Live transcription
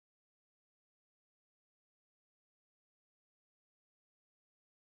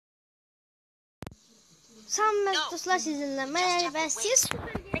Samimət dostlar sizinlə mən və siz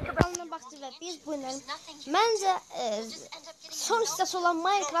kanalına baxdınız və biz bu günləri məncə son hissəsi olan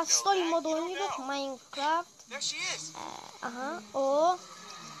Minecraft Story modu oynayırıq. Minecraft. Aha, o.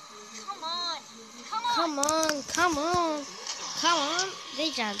 Come on. Ne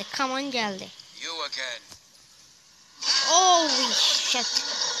geldi? Come on geldi. Holy shit.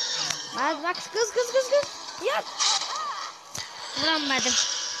 Bak kız. Yat. Vuramadım.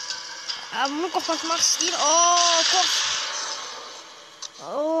 Bunu kopartmak istəyir.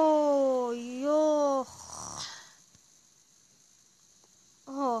 Yok.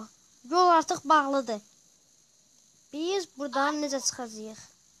 Yol artıq bağlıdır. Biz buradan necə çıxacağıq?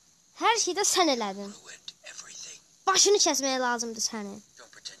 Hər şeydə sən elədin. Başını kəsməyə lazımdır sənin.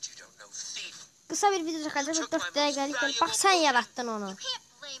 Qısa bir video çıxacaq, 4 dəqiqəlik. Bax, sən yarattın onu.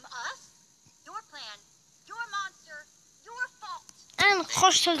 Ən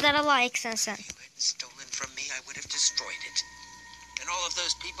xoş sözlərə layiqsən sən. And all of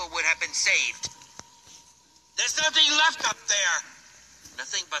those people would have been saved. There's nothing left up there.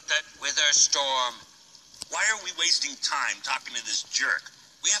 Nothing but that wither storm. Why are we wasting time talking to this jerk?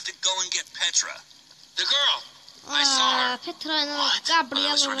 We have to go and get Petra. The girl. I saw her. Petra ilə Gabriel.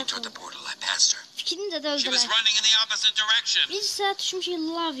 I was running toward the portal. I passed her. She was running in the opposite direction. Biz isə düşmüşük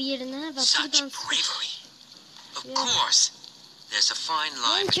lav yerinə və buradan... Such bravery. Of course. There's a fine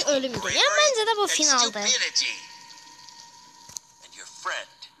line between bravery and stupidity. And your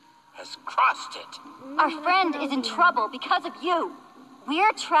friend has crossed it. Our friend is in trouble because of you.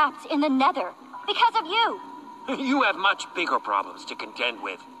 We're trapped in the nether because of you. You have much bigger problems to contend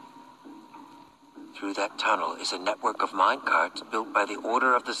with. Through that tunnel is a network of minecarts built by the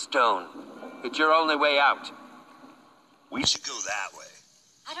Order of the Stone. It's your only way out. We should go that way.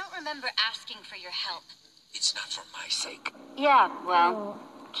 I don't remember asking for your help. It's not for my sake. Yeah, well,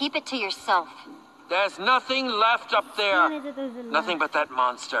 keep it to yourself. There's nothing left up there. Nothing but that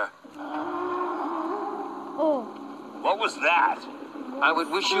monster. What was that? I would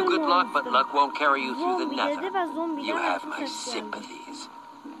wish you good luck, but luck won't carry you through the nether. You have my sympathies.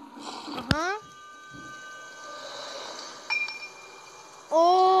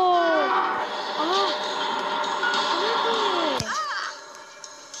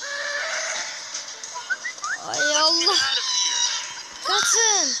 Ay Allah.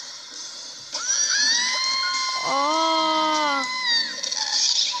 Kaçın.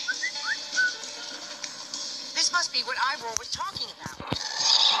 This must be what Ivor was talking about.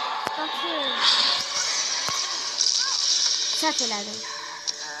 Kaçın. Səhv elədim.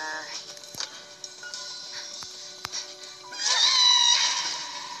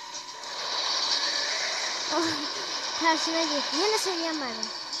 Tersinə git. Yenə seviyəmədim.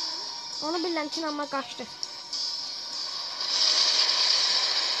 Onu bilirəm ki, amma qaçdı.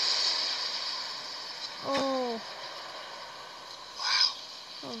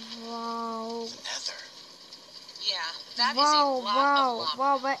 Wow. Yeah, that is a lot of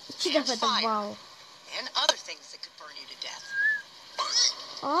lava. Wow. 2 dəfə də wow. And other things that could burn you to death.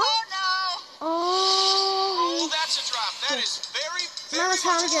 Oh no. Oh, that's a drop. That is very Mən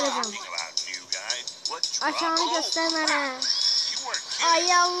aşağını görəcəm. Aşağını göstər mənə.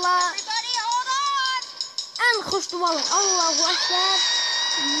 Ay Allah. Everybody hold on. Ən xoş dualar. Allahu Ekber.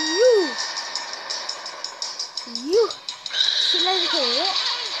 Yuh. Şilədir ki.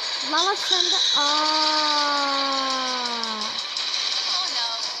 Lala səndə.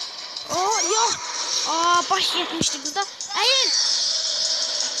 Yox. Baş yetmişdi qızda. Əyil.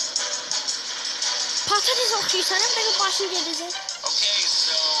 Patates oxşuyursan, həm də başın gedəcək.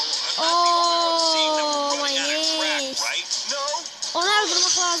 My yes. Onu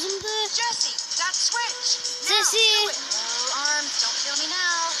öldürmək lazımdır. Jesse.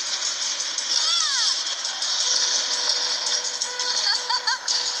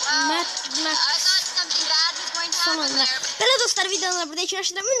 Sonunda. Belə dostlar, videolar burada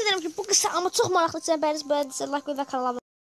yekunlaşdırıram. Ümid edirəm ki, bu qısa amma çox maraqlı çəbəriniz beğendinizsə like və kanala